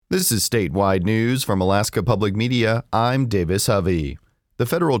This is statewide news from Alaska Public Media. I'm Davis Hovey. The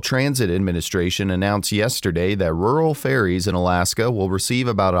Federal Transit Administration announced yesterday that rural ferries in Alaska will receive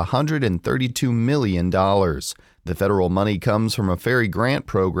about $132 million. The federal money comes from a ferry grant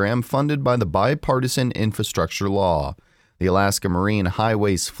program funded by the Bipartisan Infrastructure Law. The Alaska Marine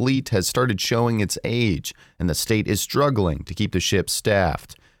Highways fleet has started showing its age, and the state is struggling to keep the ships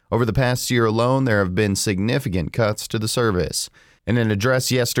staffed. Over the past year alone, there have been significant cuts to the service. In an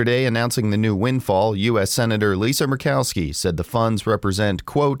address yesterday announcing the new windfall, U.S. Senator Lisa Murkowski said the funds represent,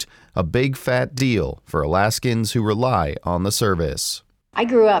 quote, a big fat deal for Alaskans who rely on the service. I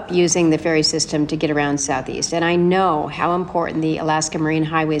grew up using the ferry system to get around Southeast, and I know how important the Alaska Marine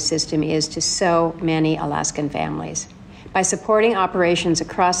Highway system is to so many Alaskan families. By supporting operations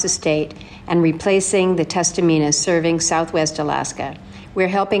across the state and replacing the Tustumena serving Southwest Alaska, we're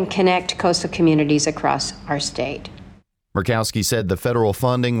helping connect coastal communities across our state. Murkowski said the federal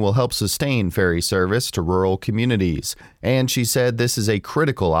funding will help sustain ferry service to rural communities, and she said this is a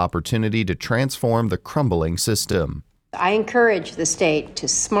critical opportunity to transform the crumbling system. I encourage the state to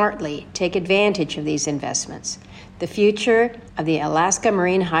smartly take advantage of these investments. The future of the Alaska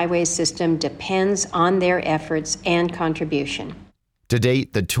Marine Highway system depends on their efforts and contribution. To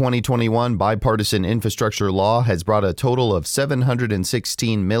date, the 2021 Bipartisan Infrastructure Law has brought a total of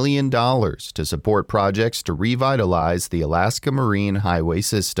 $716 million to support projects to revitalize the Alaska Marine Highway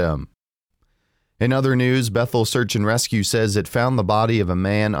system. In other news, Bethel Search and Rescue says it found the body of a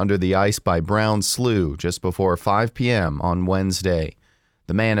man under the ice by Brown Slough just before 5 p.m. on Wednesday.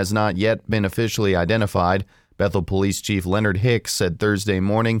 The man has not yet been officially identified. Bethel Police Chief Leonard Hicks said Thursday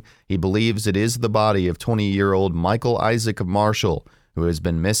morning he believes it is the body of 20-year-old Michael Isaac Marshall, who has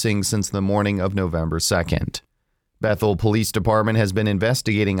been missing since the morning of November 2nd. Bethel Police Department has been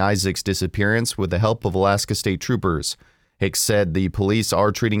investigating Isaac's disappearance with the help of Alaska State Troopers. Hicks said the police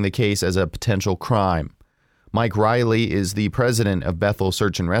are treating the case as a potential crime. Mike Riley is the president of Bethel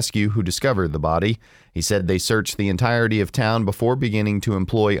Search and Rescue who discovered the body. He said they searched the entirety of town before beginning to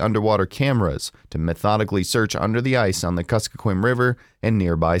employ underwater cameras to methodically search under the ice on the Kuskokwim River and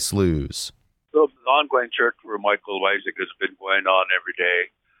nearby sloughs. So the ongoing search for Michael Isaac has been going on every day,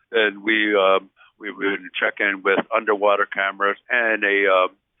 and we've been checking with underwater cameras and a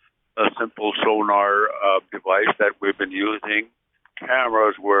simple sonar device that we've been using.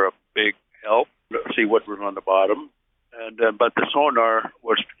 Cameras were a big help to see what was on the bottom, but the sonar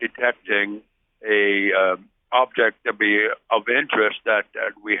was detecting a object to be of interest that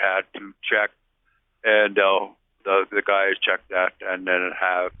we had to check, and the guys checked that, and then it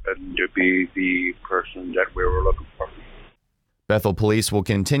happened to be the person that we were looking for. Bethel Police will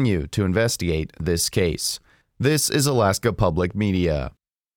continue to investigate this case. This is Alaska Public Media.